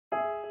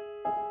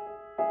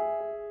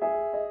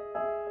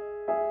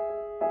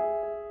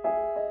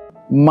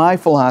My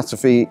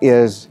philosophy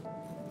is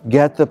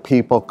get the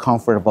people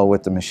comfortable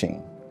with the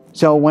machine.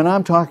 So when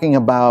I'm talking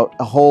about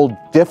a whole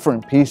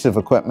different piece of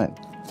equipment,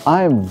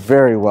 I am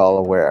very well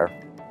aware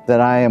that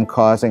I am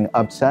causing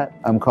upset,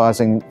 I'm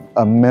causing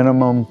a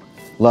minimum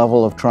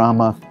level of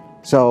trauma.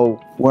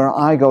 So where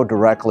I go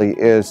directly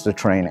is the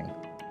training.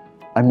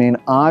 I mean,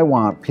 I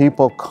want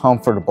people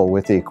comfortable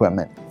with the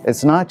equipment.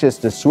 It's not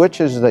just the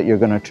switches that you're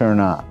going to turn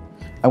on.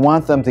 I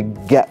want them to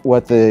get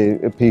what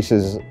the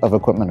pieces of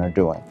equipment are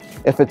doing.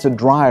 If it's a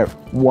dryer,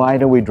 why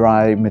do we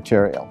dry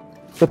material?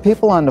 The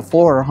people on the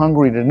floor are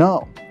hungry to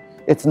know.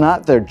 It's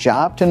not their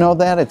job to know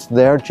that, it's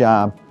their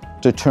job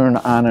to turn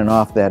on and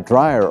off that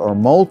dryer or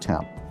mold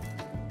temp.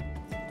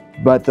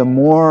 But the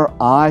more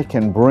I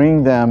can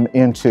bring them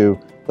into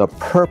the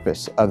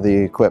purpose of the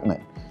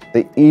equipment,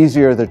 the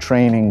easier the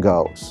training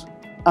goes.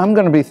 I'm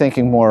going to be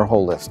thinking more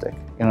holistic.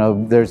 You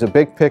know, there's a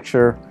big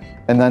picture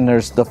and then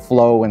there's the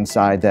flow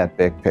inside that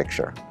big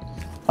picture.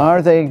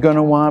 Are they going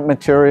to want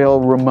material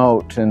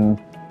remote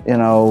and, you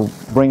know,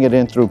 bring it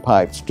in through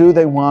pipes? Do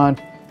they want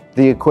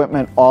the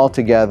equipment all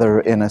together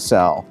in a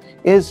cell?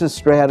 Is the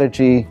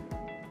strategy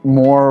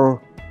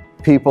more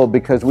people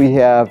because we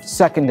have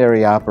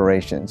secondary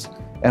operations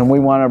and we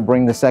want to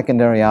bring the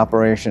secondary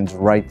operations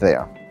right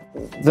there?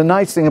 The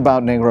nice thing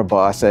about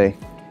Negroboss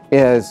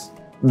is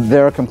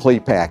they're a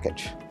complete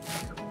package.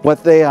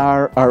 What they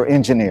are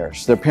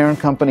engineers. Their parent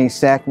company,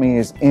 SACME,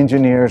 is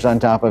engineers on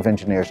top of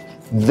engineers.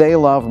 They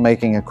love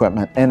making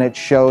equipment, and it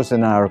shows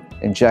in our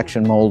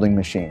injection molding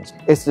machines.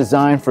 It's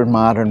designed for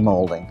modern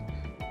molding.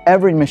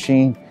 Every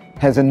machine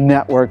has a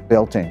network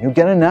built in. You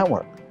get a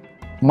network.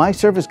 My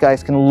service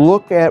guys can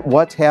look at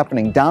what's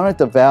happening down at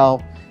the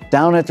valve,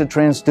 down at the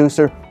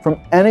transducer,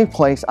 from any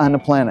place on the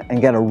planet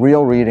and get a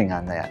real reading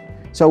on that.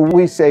 So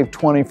we save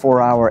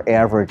 24-hour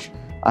average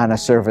on a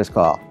service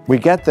call. We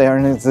get there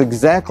and it's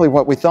exactly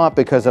what we thought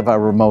because of our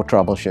remote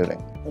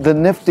troubleshooting. The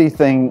nifty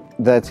thing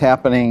that's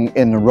happening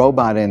in the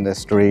robot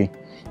industry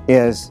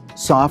is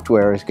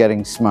software is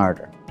getting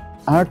smarter.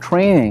 Our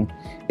training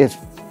is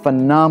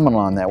phenomenal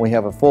on that. We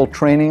have a full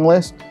training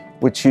list,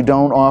 which you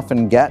don't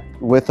often get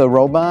with a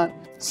robot.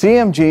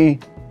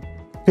 CMG,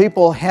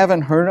 people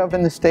haven't heard of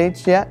in the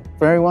States yet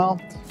very well,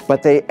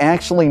 but they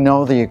actually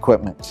know the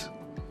equipment.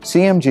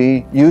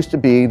 CMG used to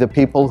be the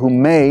people who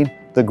made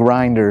the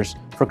grinders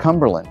for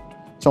Cumberland.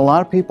 So a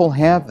lot of people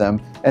have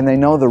them and they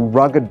know the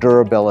rugged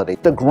durability.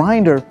 The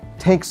grinder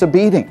takes a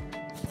beating.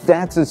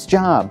 That's its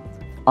job.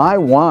 I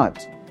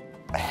want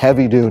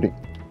heavy duty.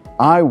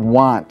 I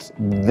want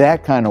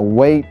that kind of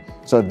weight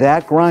so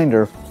that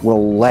grinder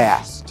will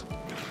last.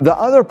 The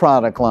other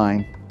product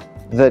line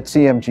that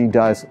CMG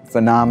does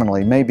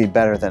phenomenally, maybe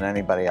better than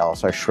anybody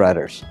else, are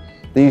shredders.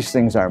 These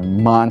things are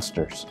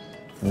monsters.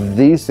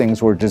 These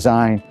things were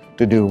designed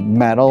to do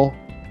metal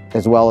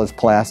as well as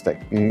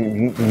plastic.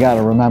 You got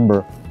to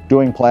remember,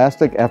 doing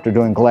plastic after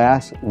doing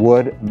glass,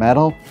 wood,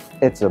 metal,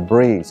 it's a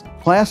breeze.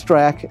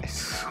 Plastrac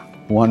is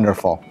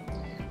wonderful.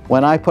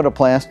 When I put a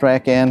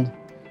Plastrac in,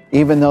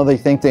 even though they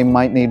think they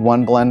might need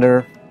one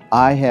blender,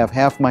 I have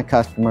half my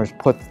customers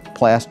put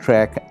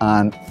Plastrac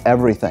on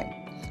everything,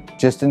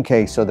 just in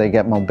case, so they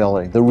get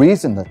mobility. The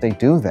reason that they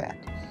do that,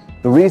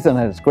 the reason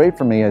that it's great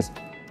for me is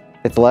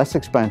it's less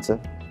expensive,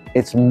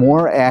 it's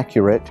more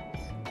accurate,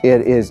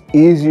 it is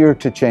easier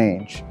to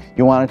change.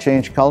 You want to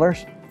change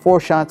colors? 4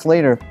 shots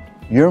later,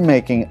 you're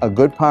making a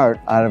good part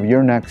out of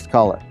your next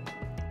color.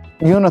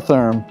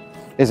 Unitherm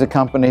is a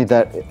company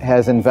that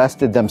has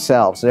invested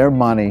themselves, their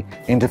money,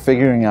 into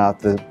figuring out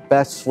the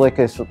best,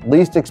 slickest,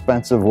 least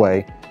expensive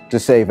way to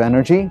save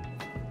energy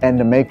and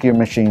to make your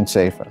machine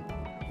safer.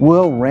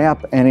 We'll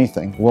wrap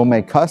anything. We'll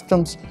make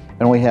customs,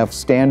 and we have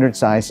standard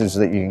sizes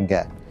that you can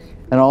get.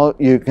 And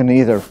you can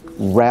either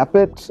wrap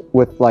it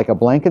with like a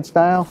blanket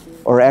style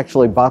or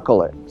actually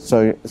buckle it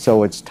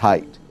so it's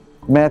tight.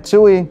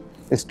 Matsui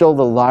is still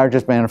the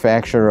largest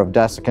manufacturer of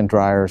desiccant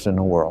dryers in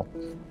the world.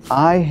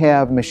 I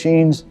have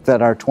machines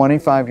that are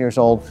 25 years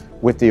old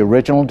with the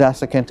original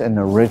desiccant and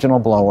the original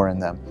blower in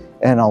them.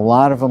 And a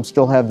lot of them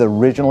still have the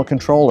original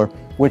controller,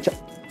 which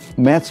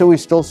Matsui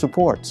still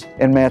supports.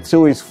 And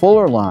Matsui's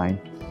Fuller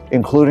line,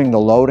 including the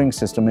loading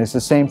system, is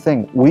the same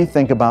thing. We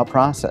think about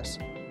process.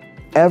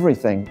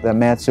 Everything that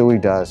Matsui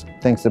does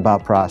thinks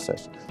about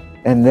process.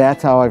 And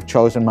that's how I've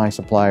chosen my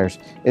suppliers,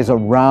 is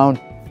around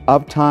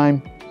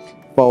uptime,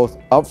 both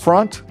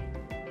upfront,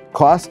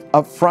 cost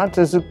upfront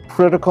is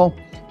critical,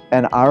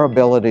 and our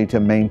ability to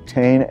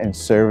maintain and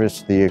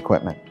service the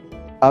equipment.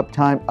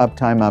 Uptime,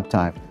 uptime,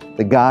 uptime.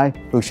 The guy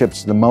who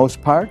ships the most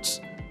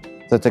parts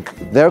that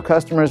their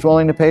customer is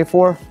willing to pay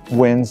for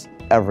wins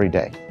every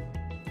day.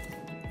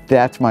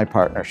 That's my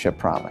partnership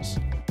promise.